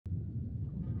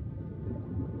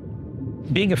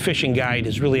Being a fishing guide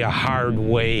is really a hard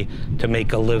way to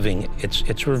make a living.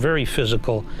 It's very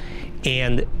physical,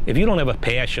 and if you don't have a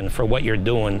passion for what you're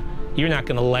doing, you're not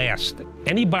going to last.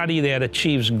 Anybody that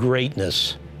achieves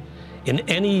greatness in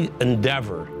any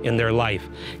endeavor in their life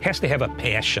has to have a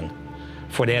passion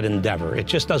for that endeavor. It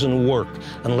just doesn't work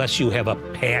unless you have a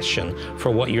passion for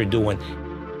what you're doing.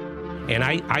 And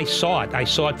I saw it. I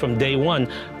saw it from day one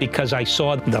because I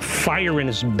saw the fire in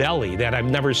his belly that I've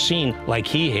never seen like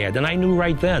he had, and I knew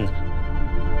right then.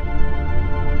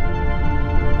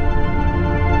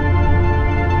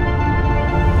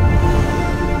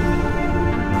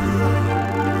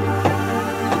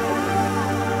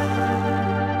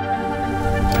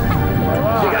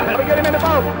 Let me get him in the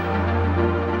boat.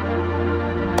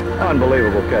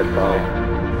 Unbelievable catch, Polly.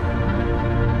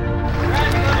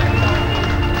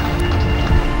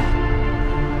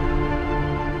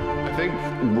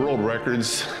 World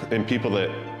records and people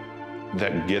that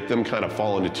get them kind of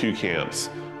fall into two camps.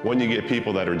 One, you get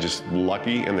people that are just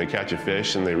lucky and they catch a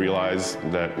fish and they realize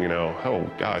that, you know, oh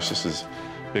gosh, this is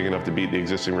big enough to beat the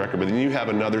existing record. But then you have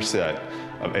another set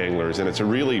of anglers, and it's a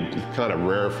really kind of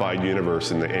rarefied universe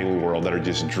in the angling world that are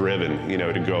just driven, you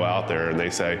know, to go out there and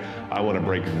they say, I want to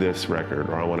break this record,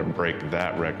 or I want to break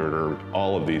that record, or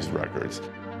all of these records.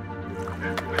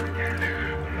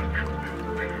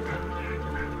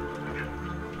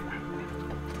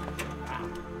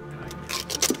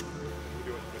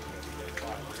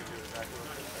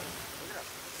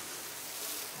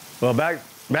 Well,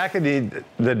 back in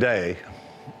the day,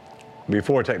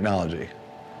 before technology,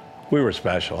 we were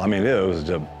special. I mean,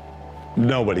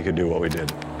 nobody could do what we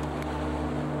did.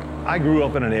 I grew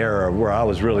up in an era where I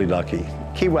was really lucky.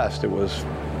 Key West, it was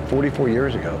 44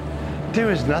 years ago. There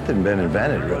was nothing been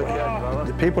invented,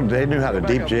 really. People, they knew how to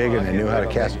deep jig and they knew how to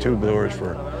cast tube lures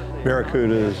for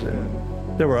barracudas,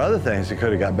 and there were other things that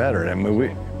could have got better. I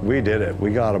mean, we did it.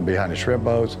 We got them behind the shrimp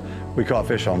boats. We caught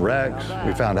fish on wrecks.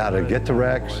 We found how to get to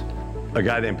wrecks. A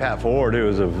guy named Pat Ford, who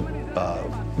was a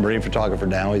marine photographer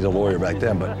now, he's a lawyer back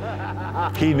then, but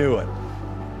he knew it.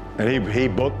 And he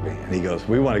booked me, and he goes,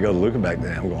 we want to go to Lukenbach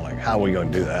then. I'm going like, how are we going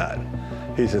to do that?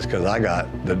 He says, because I got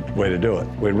the way to do it.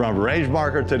 We'd run range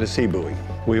marker to the sea buoy.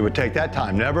 We would take that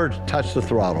time, never touch the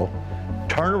throttle,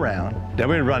 turn around, then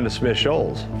we'd run to Smith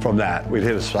Shoals. From that, we'd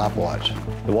hit a stopwatch.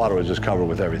 The water was just covered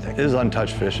with everything. It was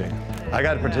untouched fishing. I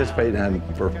got to participate in it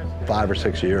for 5 or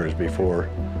 6 years before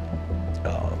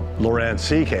Loran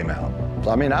C came out.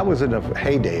 So, I mean, I was in the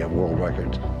heyday of world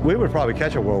records. We would probably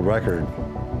catch a world record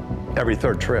every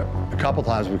third trip. A couple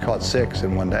times we caught 6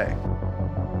 in one day.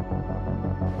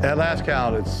 At last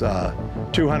count, it's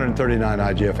 239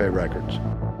 IGFA records.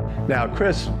 Now,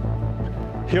 Chris,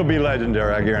 he'll be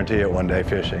legendary, I guarantee it, one day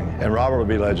fishing, and Robert will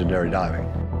be legendary diving.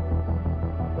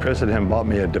 Chris and him bought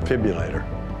me a defibrillator.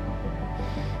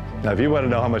 Now, if you want to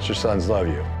know how much your sons love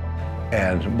you,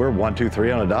 and we're 1, 2,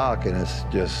 3 on a dock, and it's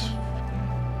just,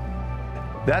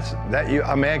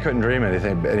 a man couldn't dream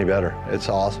anything any better. It's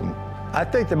awesome. I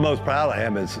think the most proud I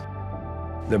am is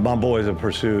that my boys have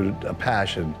pursued a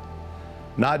passion,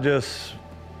 not just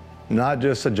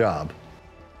a job.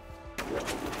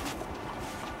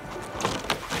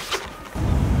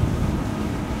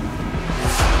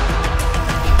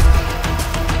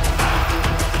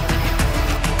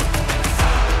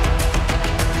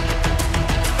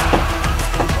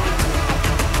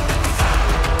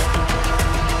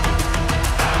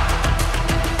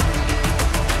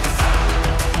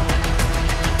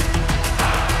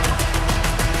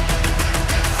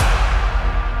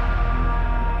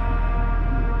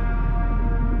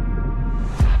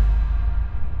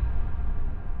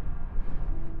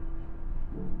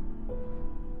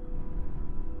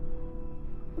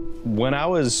 When I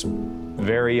was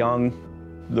very young,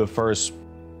 the first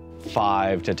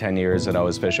 5 to 10 years that I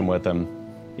was fishing with him,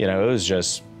 you know, it was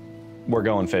just, we're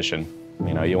going fishing.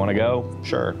 You know, you want to go?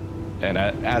 Sure. And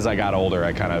as I got older,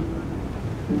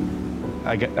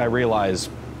 I realized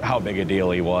how big a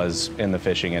deal he was in the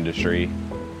fishing industry.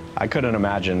 I couldn't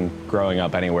imagine growing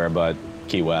up anywhere but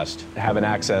Key West. Having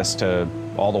access to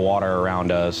all the water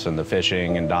around us and the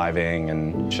fishing and diving,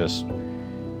 and just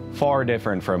far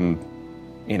different from,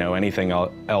 you know, anything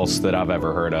else that I've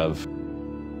ever heard of.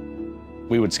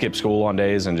 We would skip school on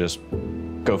days and just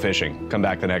go fishing, come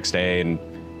back the next day and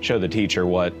show the teacher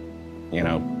what, you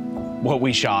know, what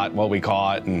we shot, what we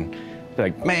caught, and be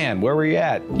like, man, where were you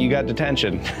at? You got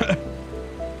detention.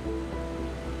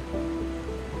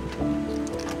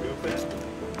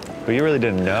 But you really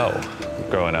didn't know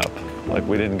growing up. Like,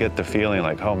 we didn't get the feeling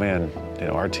like, oh man, you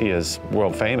know, RT is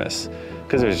world famous,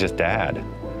 because it was just Dad.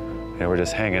 You know, we're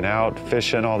just hanging out,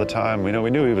 fishing all the time. You know,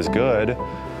 we knew he was good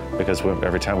because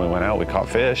every time we went out, we caught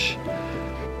fish.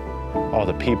 all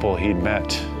the people he'd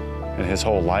met in his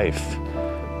whole life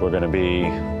were going to be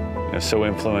so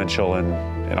influential in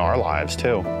our lives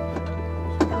too.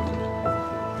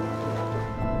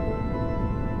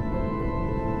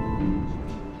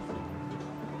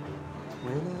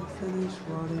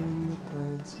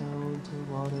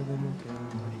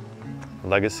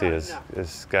 Legacy is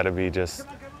got to be just,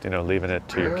 leaving it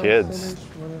to your kids.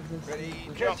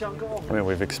 I mean,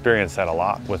 we've experienced that a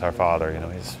lot with our father.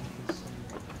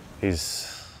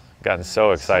 He's gotten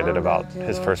so excited about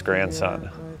his first grandson,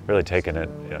 really taking it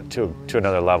to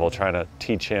another level, trying to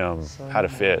teach him how to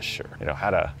fish, or how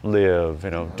to live,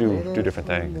 do different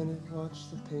things.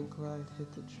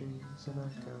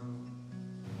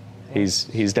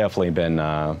 He's definitely been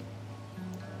an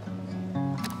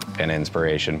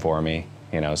inspiration for me,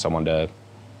 someone to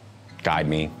guide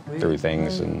me through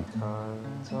things and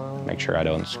make sure I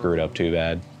don't screw it up too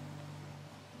bad.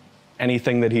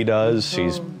 Anything that he does,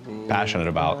 he's passionate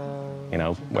about,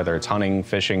 whether it's hunting,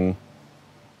 fishing,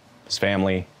 his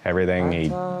family, everything. He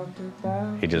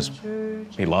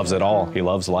loves it all. He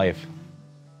loves life.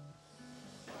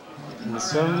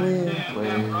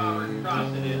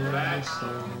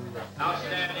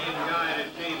 Outstanding Guide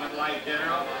Achievement Life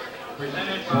General,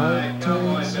 presented by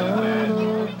Cowboy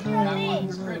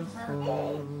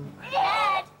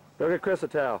Go get Chris a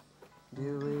towel.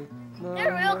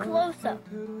 They're real close up.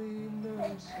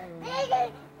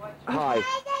 Hi.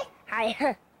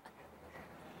 Hi.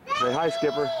 Say hi,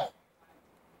 Skipper.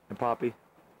 And Poppy.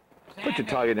 Put your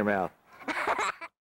tongue in your mouth.